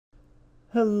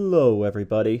Hello,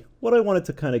 everybody. What I wanted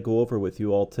to kind of go over with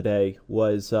you all today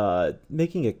was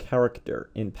making a character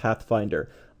in Pathfinder.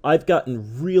 I've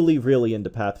gotten really into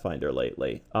Pathfinder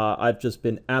lately. I've just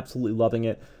been absolutely loving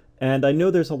it, and I know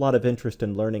there's a lot of interest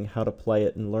in learning how to play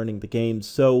it and learning the game.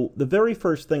 So the very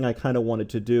first thing I kind of wanted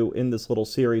to do in this little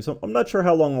series, I'm not sure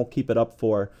how long I'll keep it up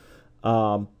for,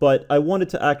 but I wanted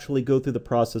to actually go through the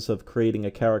process of creating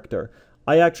a character.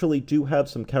 I actually do have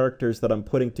some characters that I'm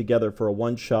putting together for a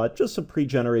one-shot, just some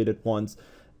pre-generated ones,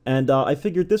 and I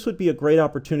figured this would be a great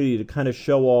opportunity to kind of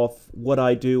show off what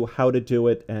I do, how to do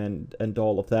it, and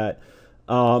all of that.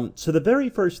 So the very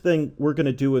first thing we're going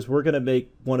to do is we're going to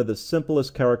make one of the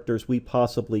simplest characters we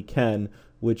possibly can,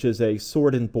 which is a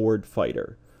sword and board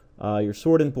fighter. Your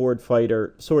sword and board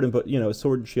fighter, sword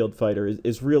and shield fighter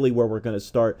is really where we're going to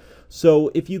start. So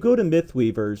if you go to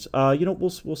Mythweavers,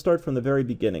 we'll start from the very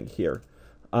beginning here.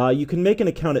 You can make an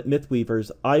account at Mythweavers.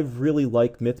 I really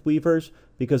like Mythweavers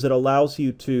because it allows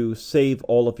you to save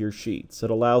all of your sheets. It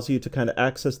allows you to kind of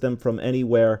access them from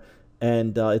anywhere,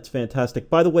 and it's fantastic.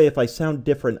 By the way, if I sound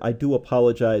different, I do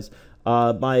apologize.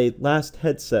 My last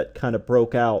headset kind of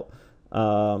broke out.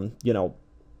 The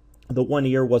one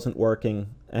ear wasn't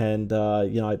working, and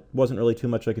I wasn't really too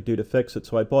much I could do to fix it,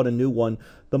 so I bought a new one.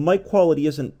 The mic quality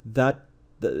isn't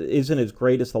as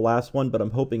great as the last one, but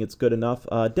I'm hoping it's good enough.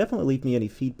 Definitely leave me any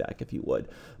feedback if you would.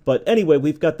 But anyway,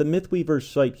 we've got the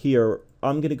Mythweavers site here.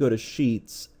 I'm going to go to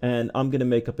Sheets, and I'm going to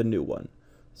make up a new one.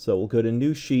 So we'll go to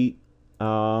New Sheet.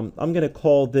 I'm going to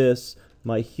call this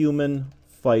my Human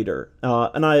Fighter.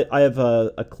 And I have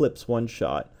a Eclipse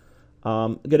one-shot.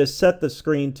 I'm going to set the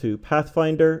screen to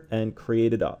Pathfinder and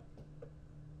create it up.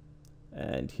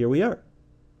 And here we are.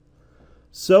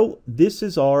 So this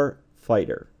is our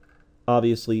fighter.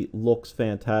 Obviously looks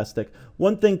fantastic.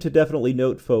 One thing to definitely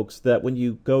note, folks, that when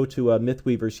you go to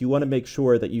Mythweavers, you want to make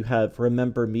sure that you have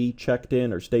Remember Me checked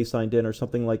in or Stay Signed In or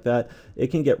something like that. It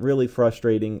can get really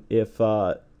frustrating if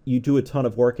you do a ton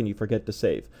of work and you forget to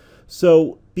save.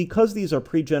 So because these are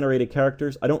pre-generated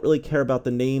characters, I don't really care about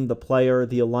the name, the player,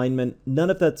 the alignment. None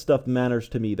of that stuff matters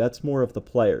to me. That's more of the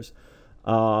players.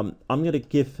 I'm going to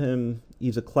give him,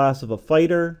 he's a class of a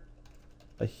fighter,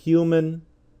 a human,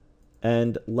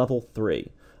 and level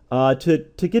 3. To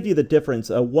give you the difference,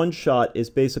 a one-shot is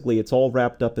basically, it's all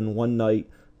wrapped up in one night.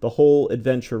 The whole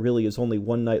adventure really is only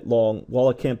one night long, while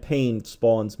a campaign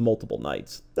spawns multiple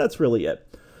nights. That's really it.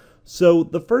 So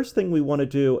the first thing we want to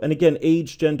do, and again,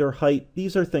 age, gender, height,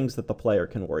 these are things that the player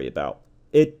can worry about.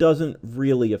 It doesn't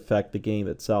really affect the game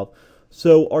itself.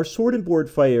 So our sword and board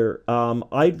fighter,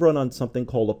 I'd run on something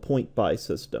called a point buy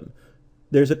system.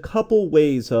 There's a couple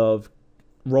ways of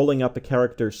rolling up a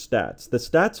character's stats. The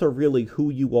stats are really who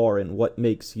you are and what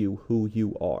makes you who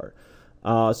you are.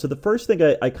 So the first thing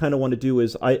I kind of want to do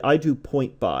is I do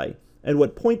point buy. And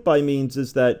what point buy means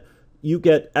is that you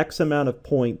get X amount of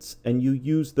points and you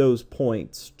use those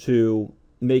points to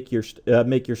make your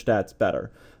stats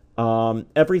better.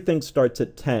 Everything starts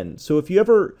at 10. So if you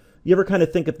ever kind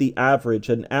of think of the average,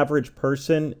 an average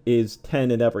person is 10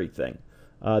 in everything.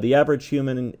 The average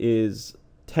human is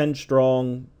 10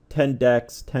 strong, 10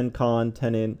 dex, 10 con,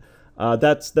 10 in.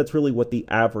 That's really what the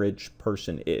average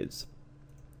person is.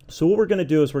 So what we're going to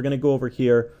do is we're going to go over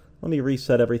here. Let me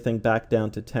reset everything back down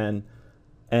to 10.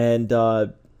 And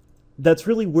that's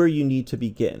really where you need to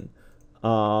begin.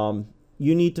 You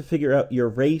need to figure out your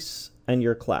race and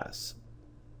your class.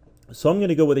 So I'm going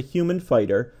to go with a human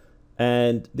fighter.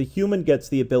 And the human gets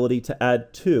the ability to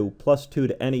add 2, plus 2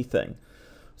 to anything.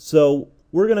 So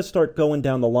we're going to start going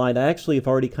down the line. I actually have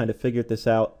already kind of figured this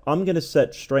out. I'm going to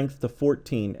set strength to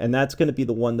 14, and that's going to be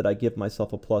the one that I give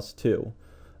myself a plus 2.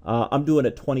 I'm doing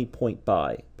a 20-point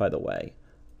buy, by the way.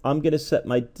 I'm going to set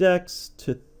my dex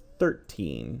to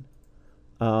 13.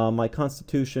 My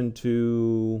constitution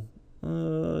to...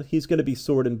 he's going to be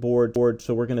sword and board,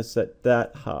 so we're going to set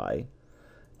that high.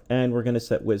 And we're going to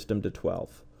set wisdom to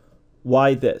 12.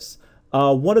 Why this?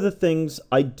 One of the things,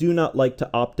 I do not like to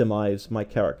optimize my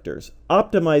characters.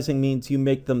 Optimizing means you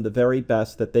make them the very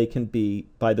best that they can be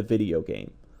by the video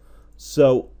game.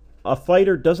 So a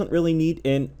fighter doesn't really need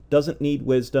int, doesn't need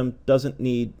wisdom, doesn't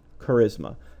need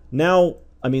charisma. Now,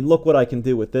 I mean, look what I can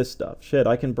do with this stuff. Shit,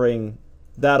 I can bring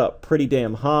that up pretty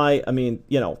damn high. I mean,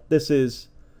 this is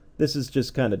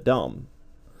just kind of dumb.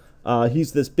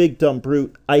 He's this big dumb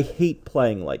brute. I hate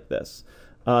playing like this.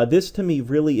 This to me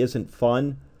really isn't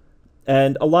fun.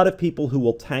 And a lot of people who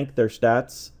will tank their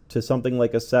stats to something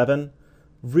like a 7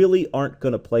 really aren't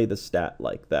going to play the stat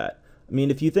like that. I mean,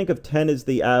 if you think of 10 as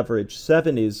the average,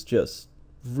 7 is just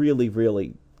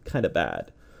really kind of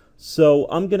bad. So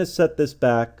I'm going to set this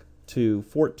back to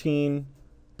 14,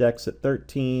 dex at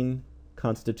 13,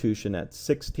 Constitution at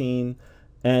 16,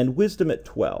 and Wisdom at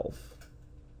 12.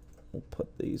 We'll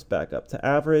put these back up to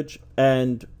average,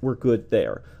 and we're good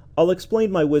there. I'll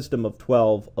explain my Wisdom of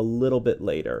 12 a little bit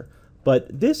later, but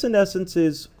this in essence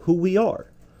is who we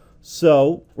are.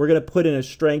 So we're going to put in a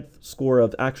strength score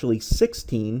of actually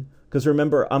 16, because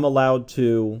remember, I'm allowed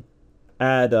to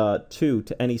add 2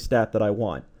 to any stat that I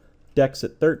want. Dex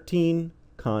at 13,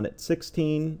 Con at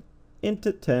 16, Int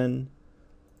at 10,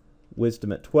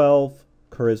 Wisdom at 12,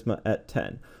 Charisma at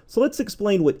 10. So let's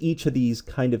explain what each of these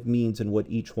kind of means and what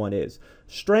each one is.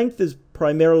 Strength is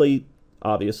primarily,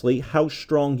 obviously, how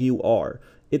strong you are.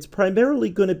 It's primarily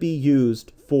going to be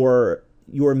used for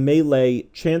your melee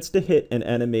chance to hit an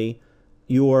enemy,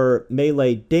 your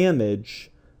melee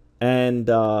damage, and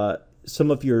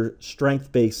some of your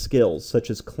strength-based skills, such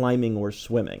as climbing or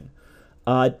swimming.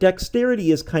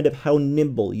 Dexterity is kind of how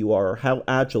nimble you are, or how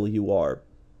agile you are.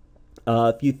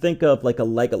 If you think of like a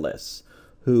Legolas,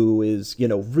 who is, you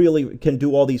know, really can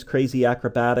do all these crazy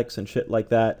acrobatics and shit like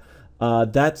that,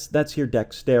 that's your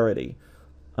dexterity.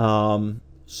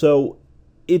 So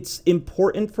it's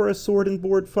important for a sword and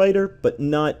board fighter, but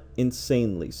not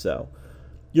insanely so.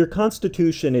 Your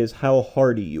constitution is how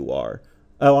hardy you are.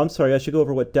 Oh, I'm sorry, I should go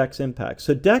over what dex impacts.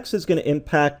 So dex is going to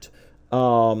impact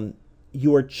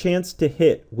your chance to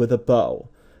hit with a bow.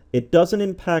 It doesn't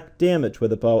impact damage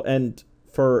with a bow, and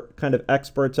for kind of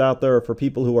experts out there, or for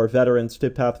people who are veterans to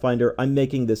Pathfinder, I'm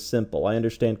making this simple. I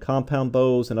understand compound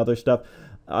bows and other stuff.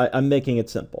 I'm making it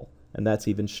simple, and that's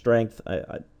even strength.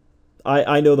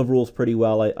 I know the rules pretty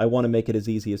well. I want to make it as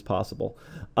easy as possible.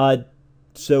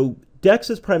 So dex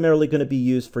is primarily going to be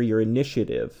used for your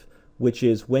initiative, which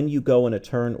is when you go in a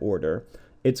turn order.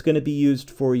 It's going to be used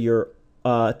for your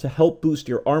to help boost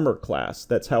your armor class.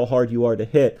 That's how hard you are to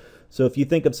hit. So if you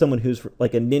think of someone who's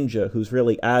like a ninja, who's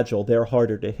really agile, they're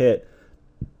harder to hit.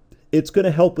 It's going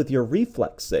to help with your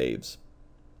reflex saves.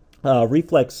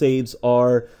 Reflex saves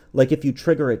are like if you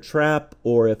trigger a trap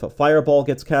or if a fireball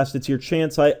gets cast, it's your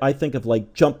chance. I think of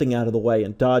like jumping out of the way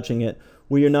and dodging it,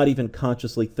 where you're not even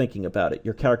consciously thinking about it.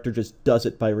 Your character just does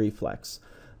it by reflex.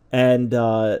 And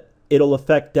it'll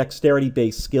affect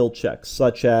dexterity-based skill checks,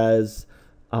 such as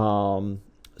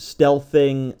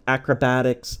stealthing,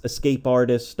 acrobatics, escape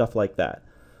artists, stuff like that.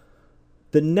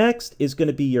 The next is going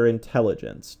to be your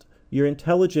intelligence. Your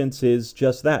intelligence is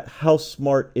just that. How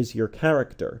smart is your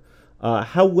character?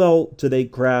 How well do they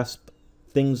grasp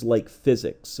things like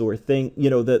physics or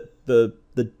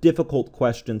the difficult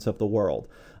questions of the world?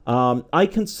 I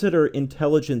consider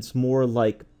intelligence more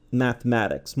like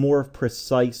mathematics, more of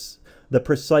the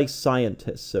precise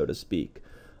scientist, so to speak.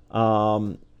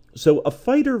 So a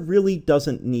fighter really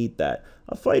doesn't need that.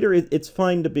 A fighter, it's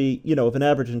fine to be, you know, of an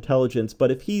average intelligence,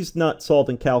 but if he's not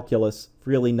solving calculus,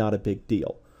 really not a big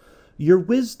deal. Your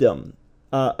wisdom,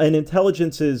 and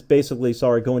intelligence is basically,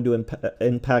 going to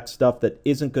impact stuff that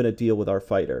isn't going to deal with our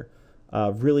fighter.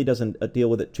 Really doesn't deal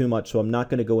with it too much, so I'm not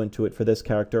going to go into it for this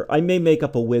character. I may make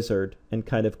up a wizard and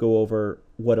kind of go over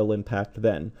what it'll impact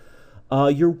then.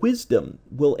 Your wisdom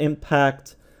will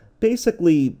impact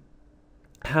basically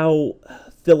how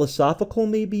philosophical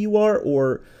maybe you are,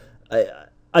 or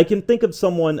I can think of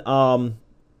someone,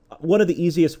 one of the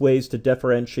easiest ways to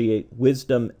differentiate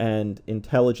wisdom and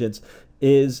intelligence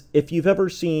is if you've ever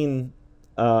seen,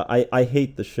 I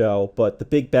hate the show, but The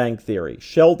Big Bang Theory.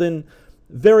 Sheldon,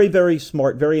 very, very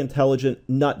smart, very intelligent,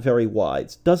 not very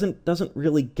wise. Doesn't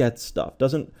really get stuff.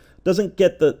 Doesn't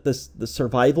get the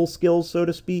survival skills, so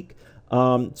to speak.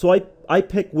 So I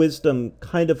pick wisdom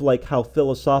kind of like how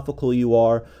philosophical you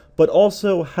are, but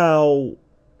also how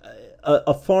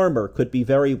a farmer could be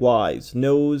very wise,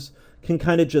 can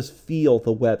kind of just feel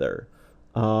the weather.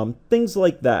 Things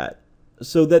like that.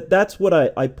 So that's what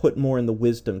I put more in the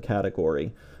wisdom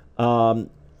category. You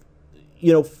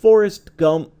know, Forrest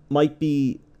Gump might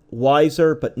be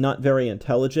wiser, but not very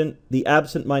intelligent. The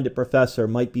absent-minded professor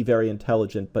might be very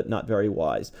intelligent, but not very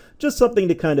wise. Just something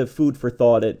to kind of food for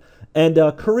thought. And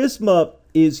charisma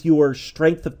is your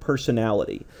strength of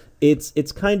personality.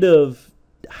 It's kind of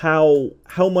how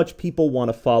much people want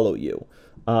to follow you,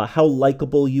 how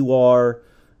likable you are.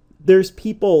 There's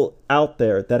people out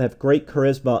there that have great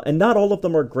charisma, and not all of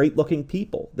them are great-looking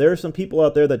people. There are some people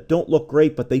out there that don't look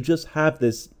great, but they just have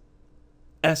this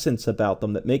essence about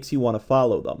them that makes you want to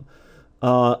follow them.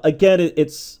 Again,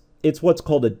 it's what's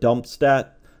called a dump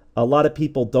stat. A lot of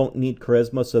people don't need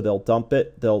charisma, so they'll dump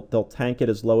it. They'll tank it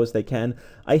as low as they can.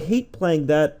 I hate playing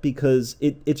that because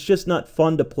it's just not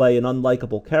fun to play an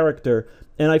unlikable character,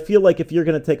 and I feel like if you're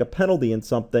going to take a penalty in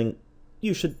something,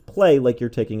 you should play like you're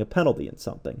taking a penalty in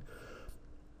something.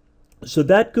 So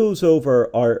that goes over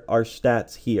our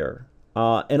stats here.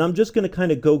 And I'm just going to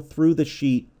kind of go through the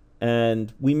sheet,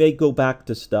 and we may go back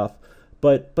to stuff,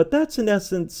 but that's in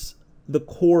essence the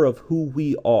core of who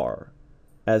we are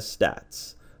as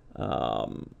stats.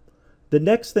 The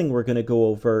next thing we're going to go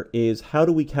over is how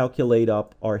do we calculate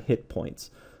up our hit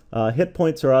points. Hit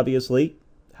points are obviously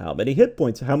how many hit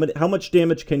points, how much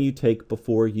damage can you take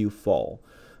before you fall.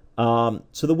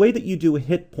 So the way that you do a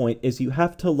hit point is you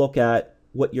have to look at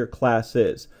what your class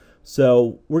is.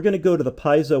 So we're going to go to the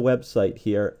Paizo website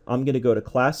here. I'm going to go to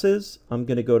classes. I'm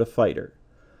going to go to fighter.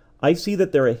 I see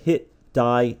that they're a hit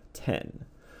die 10.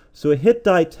 So a hit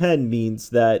die 10 means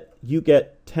that you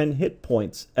get 10 hit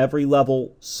points every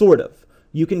level, sort of.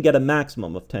 You can get a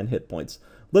maximum of 10 hit points.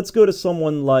 Let's go to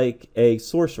someone like a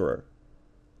sorcerer,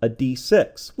 a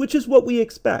D6, which is what we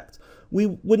expect. We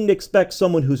wouldn't expect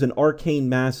someone who's an arcane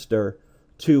master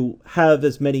to have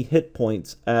as many hit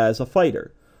points as a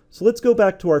fighter. So let's go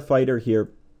back to our fighter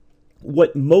here.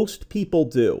 What most people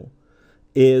do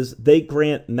is they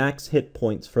grant max hit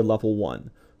points for level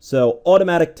 1. So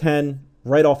automatic 10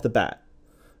 right off the bat.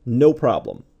 No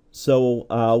problem. So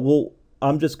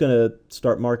I'm just going to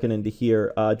start marking into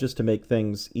here just to make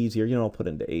things easier. You know, I'll put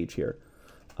into age here.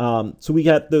 So we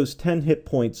got those 10 hit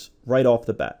points right off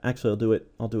the bat. Actually,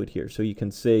 I'll do it here so you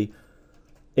can see.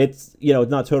 It's, you know,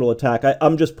 not total attack.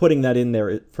 I'm just putting that in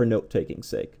there for note-taking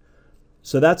sake.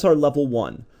 So that's our level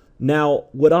 1. Now,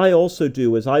 what I also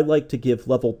do is I like to give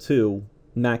level 2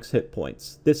 max hit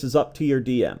points. This is up to your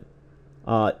DM.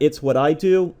 It's what I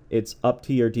do. It's up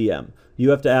to your DM.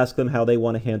 You have to ask them how they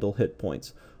want to handle hit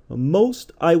points.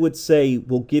 Most, I would say,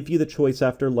 will give you the choice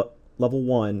after level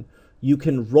 1. You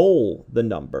can roll the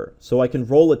number. So I can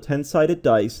roll a 10-sided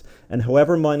dice, and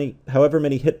however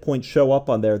many hit points show up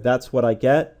on there, that's what I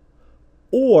get.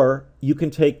 Or you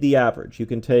can take the average. You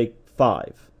can take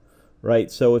 5.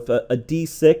 Right, so if a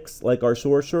D6, like our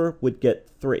sorcerer, would get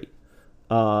 3.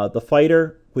 The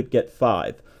fighter would get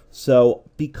 5. So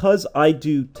because I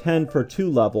do 10 for 2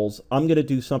 levels, I'm going to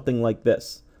do something like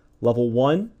this. Level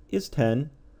 1 is 10,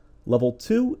 level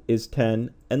 2 is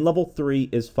 10, and level 3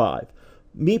 is 5.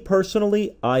 Me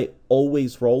personally, I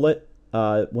always roll it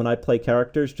when I play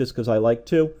characters just because I like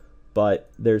to, but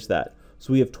there's that.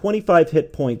 So we have 25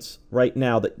 hit points right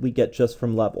now that we get just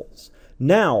from levels.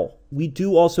 Now, we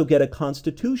do also get a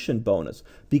constitution bonus.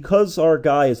 Because our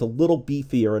guy is a little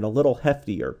beefier and a little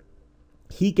heftier,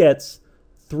 he gets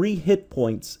 3 hit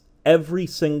points every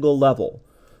single level.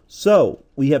 So,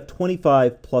 we have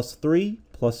 25 plus 3,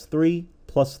 plus 3,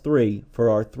 plus 3 for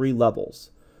our 3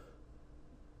 levels.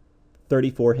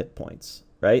 34 hit points,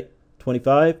 right?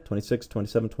 25, 26,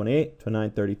 27, 28,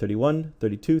 29, 30, 31,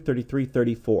 32, 33,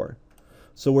 34.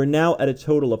 So we're now at a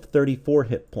total of 34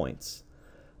 hit points.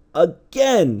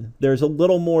 Again, there's a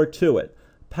little more to it.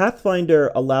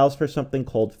 Pathfinder allows for something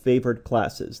called favored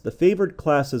classes. The favored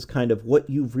class is kind of what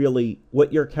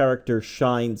your character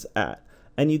shines at,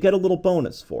 and you get a little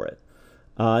bonus for it.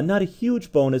 Not a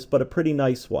huge bonus, but a pretty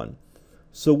nice one.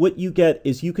 So what you get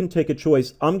is you can take a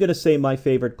choice. I'm going to say my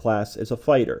favorite class is a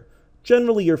fighter.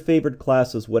 Generally, your favorite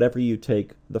class is whatever you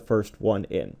take the first one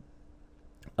in,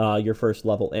 your first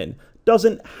level in.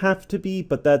 Doesn't have to be,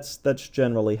 but that's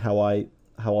generally how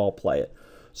I'll play it.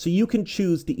 So you can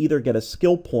choose to either get a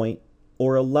skill point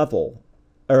or a level,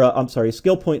 or a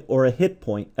skill point or a hit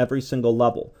point every single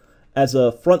level. As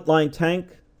a frontline tank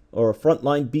or a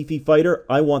frontline beefy fighter,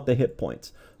 I want the hit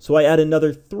points. So I add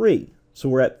another 3. So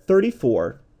we're at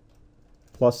 34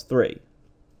 plus 3,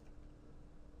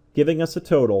 giving us a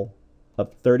total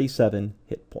of 37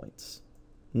 hit points.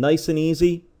 Nice and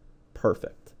easy,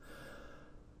 perfect.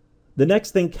 The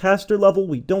next thing, caster level,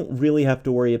 we don't really have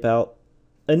to worry about.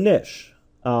 Inish.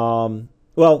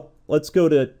 Well, let's go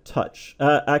to touch.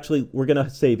 Actually, we're going to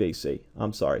save AC.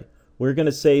 I'm sorry. We're going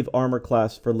to save armor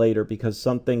class for later because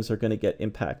some things are going to get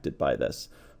impacted by this.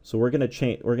 So we're going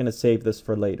to save this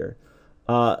for later.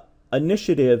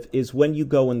 Initiative is when you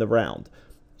go in the round.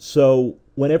 So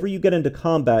whenever you get into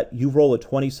combat, you roll a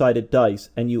 20-sided dice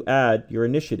and you add your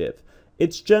initiative.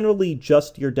 It's generally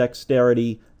just your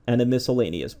dexterity and a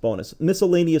miscellaneous bonus.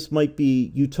 Miscellaneous might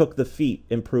be you took the feat,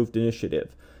 improved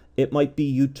initiative. It might be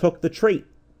you took the trait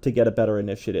to get a better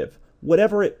initiative.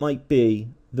 Whatever it might be,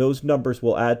 those numbers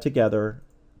will add together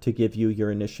to give you your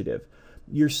initiative.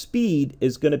 Your speed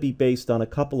is going to be based on a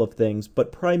couple of things,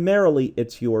 but primarily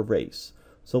it's your race.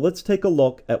 So let's take a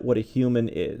look at what a human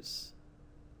is.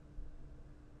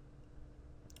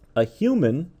 A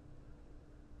human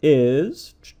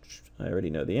is, I already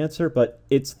know the answer, but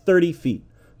it's 30 feet.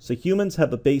 So humans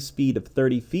have a base speed of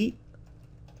 30 feet.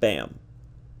 Bam.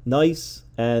 Nice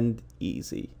and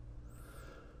easy.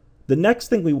 The next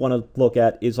thing we want to look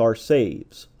at is our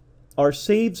saves. our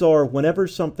saves are whenever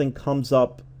something comes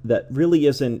up that really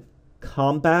isn't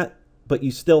combat, but you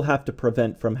still have to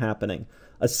prevent from happening.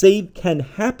 A save can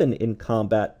happen in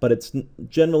combat, but it's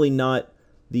generally not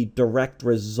the direct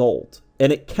result.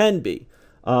 And it can be.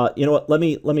 You know what? Let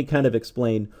me kind of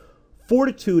explain.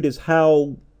 Fortitude is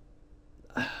how,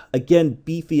 again,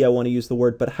 beefy I want to use the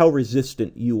word, but how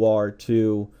resistant you are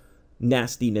to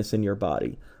nastiness in your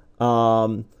body.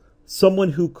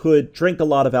 Someone who could drink a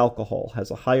lot of alcohol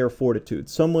has a higher fortitude.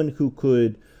 Someone who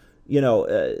could,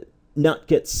 not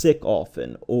get sick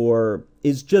often, or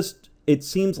is just, it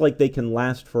seems like they can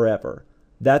last forever.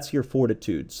 That's your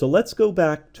fortitude. So let's go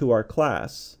back to our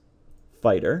class,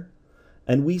 fighter,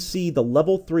 and we see the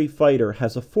level 3 fighter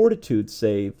has a fortitude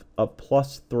save of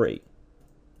 +3.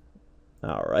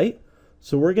 All right,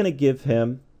 so we're going to give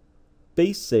him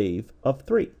base save of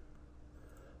 3.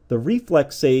 The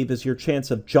reflex save is your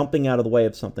chance of jumping out of the way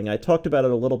of something. I talked about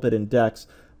it a little bit in Dex,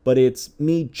 but it's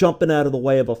me jumping out of the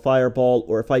way of a fireball,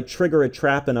 or if I trigger a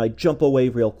trap and I jump away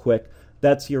real quick,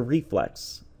 that's your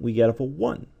reflex. We get a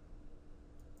 1.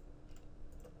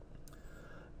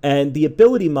 And the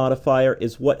ability modifier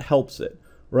is what helps it,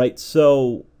 right?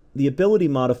 So the ability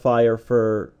modifier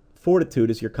for fortitude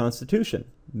is your constitution.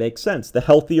 Makes sense. The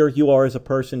healthier you are as a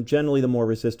person, generally the more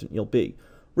resistant you'll be.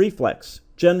 Reflex.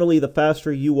 Generally, the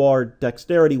faster you are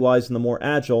dexterity-wise and the more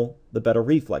agile, the better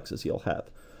reflexes you'll have.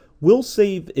 Will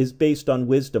save is based on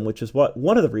wisdom, which is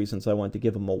one of the reasons I want to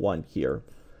give him a 1 here.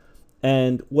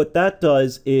 And what that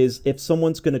does is if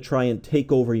someone's going to try and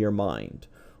take over your mind,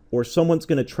 or someone's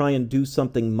going to try and do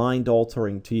something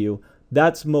mind-altering to you,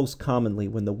 that's most commonly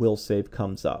when the will save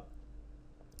comes up.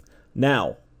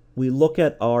 Now, we look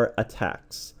at our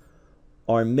attacks.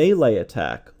 Our melee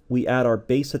attack, we add our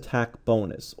base attack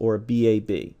bonus, or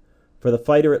BAB. For the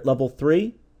fighter at level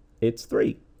 3, it's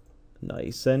 3.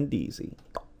 Nice and easy.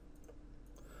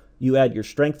 You add your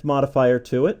strength modifier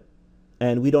to it,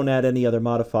 and we don't add any other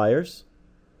modifiers.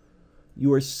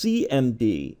 Your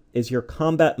CMB is your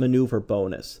combat maneuver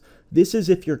bonus. This is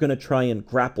if you're going to try and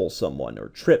grapple someone, or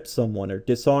trip someone, or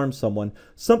disarm someone,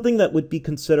 something that would be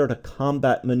considered a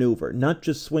combat maneuver, not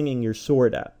just swinging your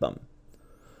sword at them.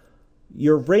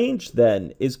 Your range,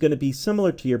 then, is going to be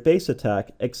similar to your base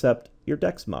attack, except your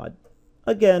dex mod.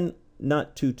 Again,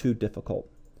 not too difficult.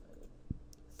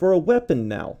 For a weapon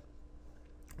now,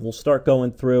 we'll start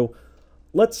going through.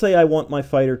 Let's say I want my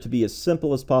fighter to be as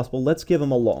simple as possible. Let's give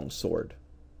him a longsword.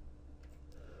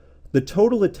 The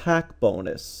total attack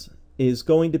bonus is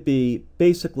going to be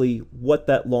basically what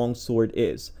that longsword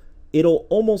is. It'll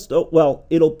almost, well,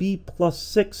 it'll be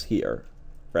 +6 here,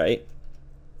 right?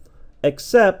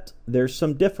 Except there's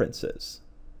some differences.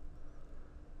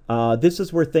 This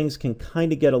is where things can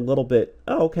kind of get a little bit,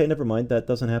 oh, okay, never mind, that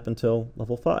doesn't happen till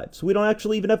level 5. So we don't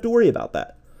actually even have to worry about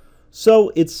that.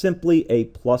 So it's simply a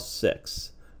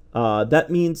 +6. That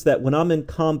means that when I'm in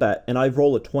combat and I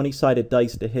roll a 20-sided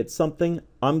dice to hit something,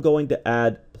 I'm going to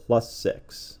add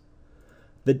 +6.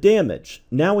 The damage,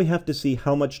 now we have to see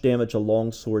how much damage a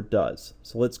longsword does.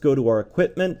 So let's go to our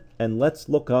equipment and let's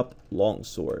look up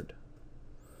longsword.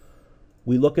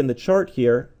 We look in the chart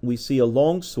here, we see a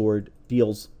longsword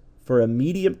deals, for a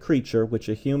medium creature, which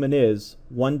a human is,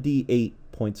 1d8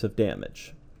 points of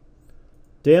damage.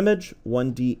 Damage,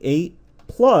 1d8,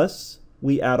 plus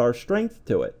we add our strength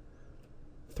to it,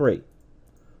 3.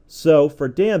 So for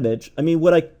damage, I mean,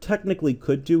 what I technically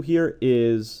could do here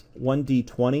is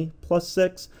 1d20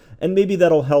 +6, and maybe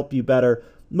that'll help you better.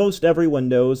 Most everyone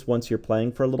knows, once you're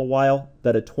playing for a little while,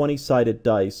 that a 20-sided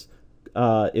dice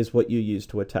is what you use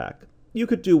to attack. You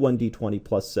could do 1d20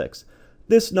 +6.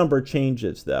 This number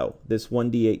changes, though, this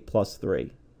 1d8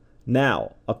 +3.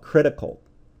 Now, a critical.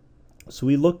 So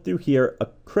we look through here. A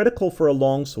critical for a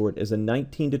longsword is a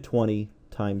 19 to 20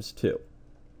 times 2.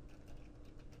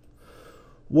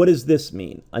 What does this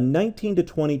mean? A 19 to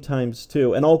 20 times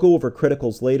 2, and I'll go over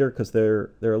criticals later because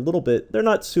they're a little bit, they're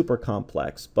not super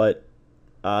complex, but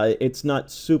it's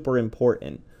not super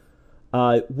important.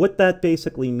 What that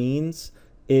basically means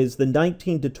is the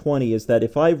 19 to 20 is that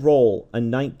if I roll a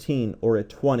 19 or a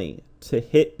 20 to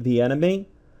hit the enemy,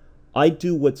 I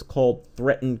do what's called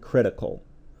threaten critical.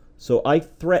 So I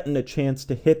threaten a chance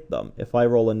to hit them if I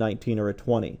roll a 19 or a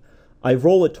 20. I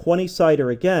roll a 20-sider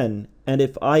again, and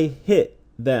if I hit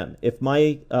them, if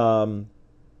my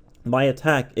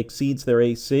attack exceeds their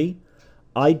AC,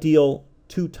 I deal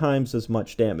 2 times as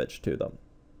much damage to them.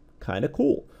 Kind of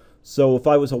cool. So if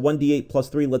I was a 1d8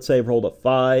 +3, let's say I rolled a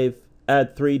 5,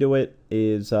 add 3 to it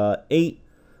is 8.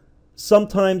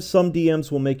 Sometimes some DMs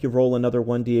will make you roll another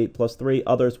 1d8 +3.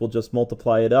 Others will just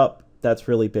multiply it up. That's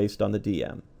really based on the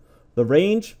DM. The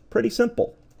range, pretty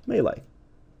simple. Melee.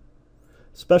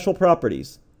 Special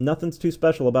properties. Nothing's too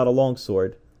special about a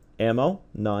longsword. Ammo,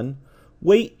 none.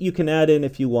 Weight, you can add in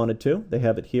if you wanted to. They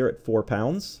have it here at 4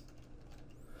 pounds.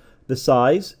 The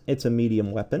size, it's a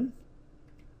medium weapon.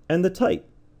 And the type,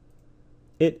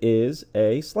 it is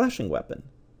a slashing weapon.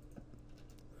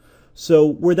 So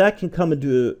where that can come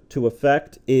into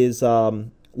effect is,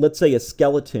 let's say a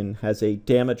skeleton has a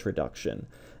damage reduction,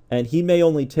 and he may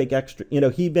only take extra,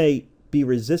 he may be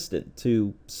resistant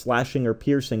to slashing or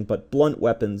piercing, but blunt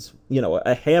weapons,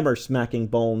 a hammer smacking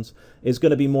bones is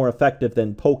going to be more effective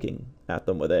than poking at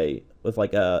them with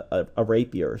like a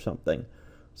rapier or something.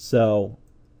 So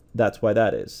that's why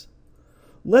that is.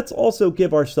 Let's also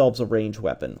give ourselves a ranged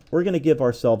weapon. We're going to give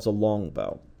ourselves a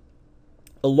longbow.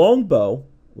 A longbow,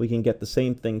 we can get the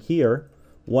same thing here,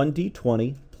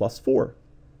 1d20 plus 4.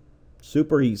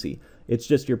 Super easy. It's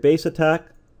just your base attack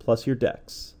plus your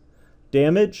dex.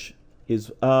 Damage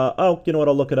is, oh, you know what,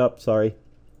 I'll look it up, sorry.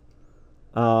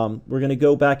 We're going to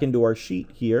go back into our sheet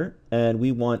here, and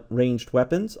we want ranged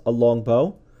weapons. A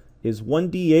longbow is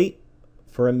 1d8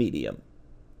 for a medium.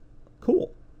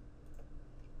 Cool.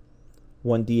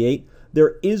 1d8.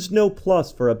 There is no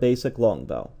plus for a basic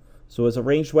longbow. So as a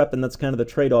ranged weapon, that's kind of the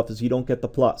trade-off, is you don't get the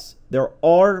plus. There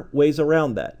are ways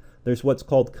around that. There's what's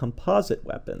called composite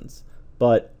weapons,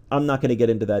 but I'm not going to get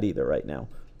into that either right now.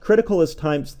 Critical is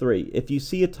 ×3. If you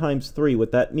see a ×3,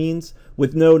 what that means,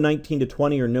 with no 19 to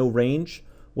 20 or no range,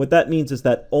 what that means is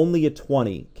that only a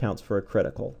 20 counts for a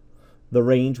critical. The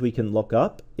range we can look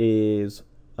up is,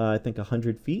 I think,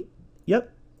 100 feet.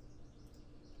 Yep.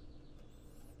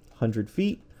 100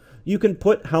 feet. You can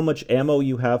put how much ammo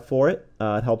you have for it.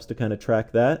 It helps to kind of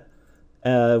track that.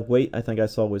 Weight, I think I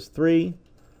saw, was 3.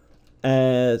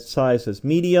 Size is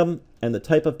medium, and the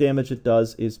type of damage it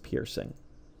does is piercing.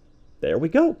 There we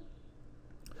go.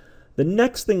 The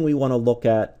next thing we want to look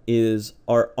at is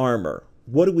our armor.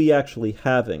 What are we actually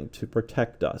having to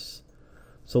protect us?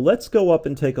 So let's go up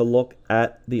and take a look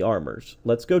at the armors.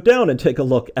 Let's go down and take a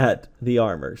look at the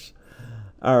armors.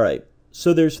 All right.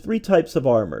 So there's 3 types of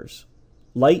armors: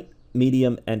 light,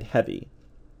 medium, and heavy.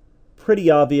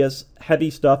 Pretty obvious, heavy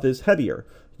stuff is heavier.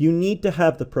 You need to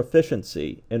have the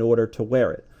proficiency in order to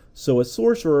wear it. So a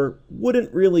sorcerer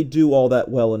wouldn't really do all that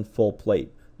well in full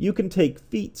plate. You can take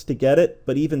feats to get it,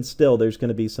 but even still there's going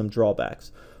to be some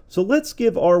drawbacks. So let's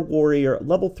give our warrior,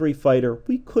 level 3 fighter,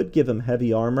 we could give him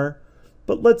heavy armor,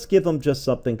 but let's give him just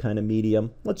something kind of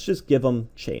medium. Let's just give him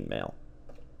chainmail.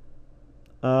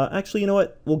 Actually, you know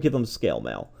what? We'll give him scale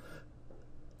mail.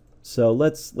 So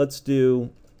let's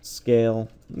do scale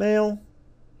mail.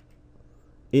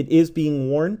 It is being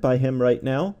worn by him right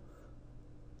now,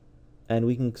 and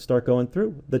we can start going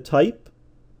through. The type,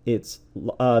 it's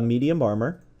medium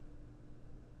armor.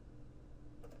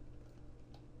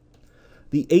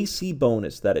 The AC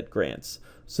bonus that it grants.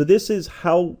 So this is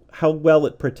how well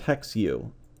it protects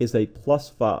you, is a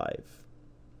 +5.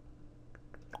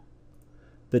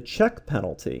 The check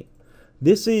penalty.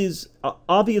 This is,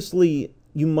 obviously,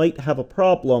 you might have a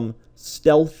problem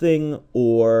stealthing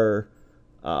or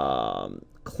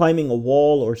climbing a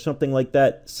wall or something like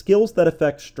that. Skills that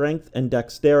affect strength and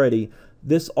dexterity,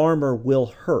 this armor will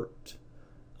hurt.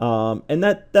 And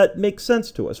that makes sense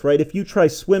to us, right? If you try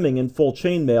swimming in full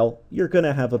chainmail, you're going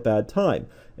to have a bad time.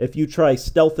 If you try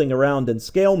stealthing around in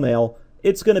scale mail,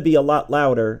 it's going to be a lot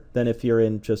louder than if you're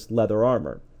in just leather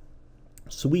armor.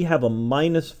 So we have a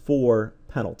 -4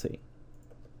 penalty.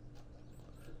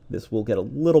 This will get a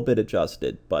little bit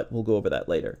adjusted, but we'll go over that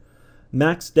later.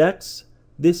 Max dex,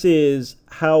 this is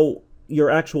how your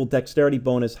actual dexterity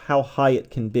bonus, how high it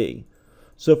can be.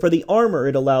 So for the armor,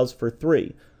 it allows for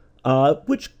 3,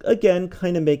 which again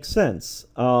kind of makes sense.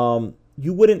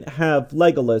 You wouldn't have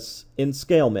Legolas in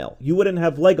scale mail. You wouldn't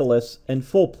have Legolas in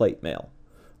full plate mail,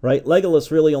 right?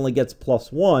 Legolas really only gets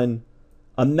 +1,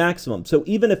 a maximum. So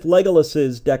even if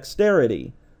Legolas's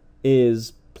dexterity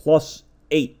is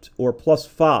 +8 or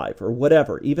 +5 or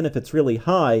whatever, even if it's really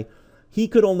high, he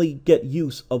could only get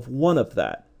use of 1 of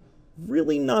that.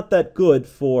 Really not that good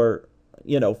for,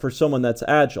 for someone that's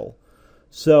agile.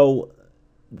 So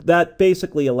that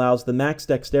basically allows the max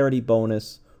dexterity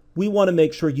bonus. We want to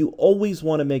make sure, you always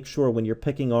want to make sure when you're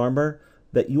picking armor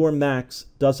that your max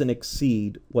doesn't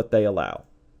exceed what they allow.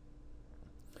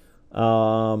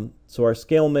 So our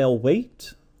scale mail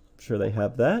weight, I'm sure they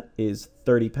have that, is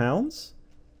 30 pounds.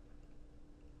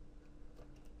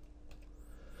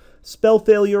 Spell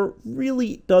failure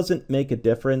really doesn't make a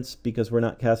difference because we're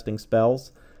not casting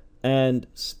spells. And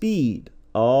speed,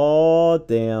 oh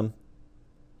damn,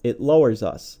 it lowers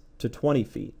us to 20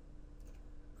 feet.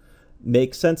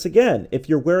 Makes sense again. If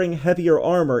you're wearing heavier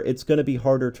armor, it's going to be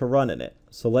harder to run in it.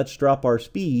 So let's drop our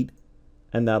speed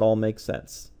and that all makes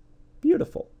sense.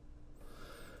 Beautiful.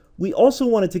 We also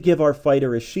wanted to give our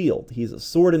fighter a shield. He's a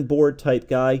sword and board type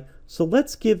guy, so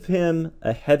let's give him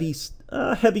a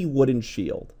heavy wooden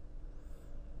shield.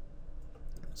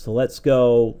 So let's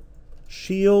go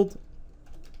shield,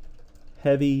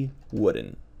 heavy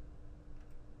wooden.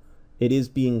 It is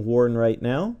being worn right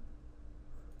now.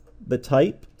 The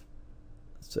type,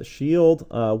 it's a shield,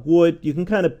 wood. You can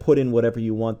kind of put in whatever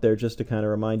you want there just to kind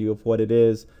of remind you of what it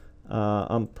is.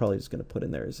 I'm probably just going to put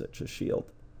in there as it's a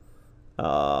shield.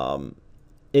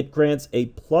 It grants a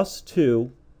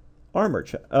 +2 armor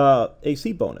check,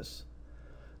 AC bonus.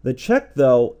 The check,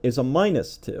 though, is a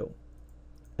 -2.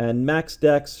 And max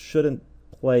dex shouldn't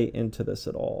play into this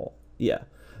at all. Yeah.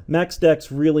 Max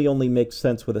dex really only makes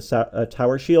sense with a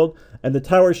tower shield. And the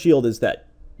tower shield is that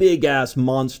big-ass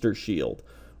monster shield,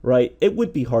 right? It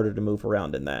would be harder to move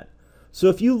around in that. So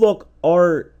if you look,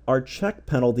 our check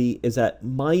penalty is at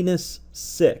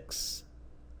 -6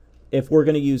 if we're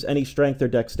going to use any strength or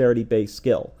dexterity-based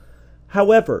skill.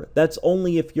 However, that's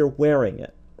only if you're wearing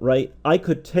it, right? I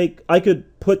could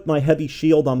put my heavy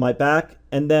shield on my back,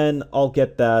 and then I'll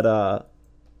get that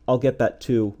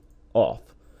 2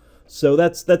 off. So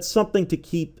that's something to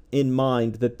keep in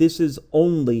mind, that this is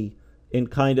only in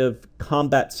kind of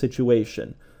combat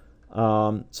situation.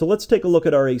 So let's take a look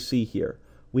at our AC here.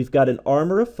 We've got an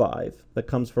armor of 5 that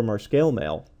comes from our scale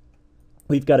mail.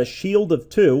 We've got a shield of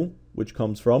 2, which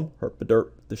comes from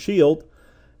Herpaderp the shield.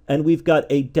 And we've got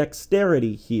a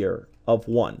dexterity here of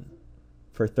 1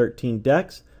 for 13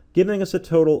 dex, giving us a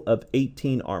total of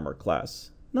 18 armor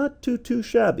class. Not too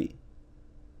shabby.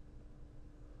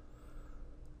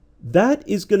 That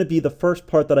is going to be the first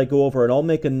part that I go over, and I'll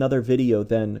make another video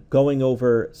then going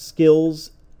over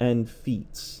skills and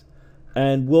feats.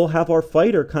 And we'll have our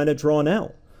fighter kind of drawn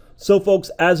out. So folks,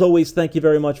 as always, thank you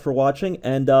very much for watching,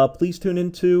 and please tune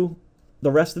into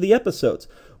the rest of the episodes.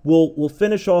 We'll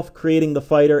finish off creating the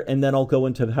fighter, and then I'll go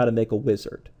into how to make a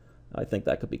wizard. I think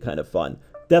that could be kind of fun.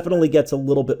 Definitely gets a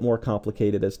little bit more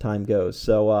complicated as time goes.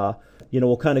 So,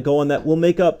 we'll kind of go on that. We'll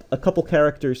make up a couple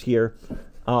characters here,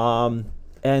 and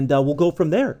we'll go from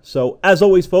there. So, as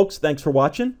always, folks, thanks for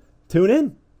watching. Tune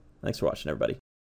in. Thanks for watching, everybody.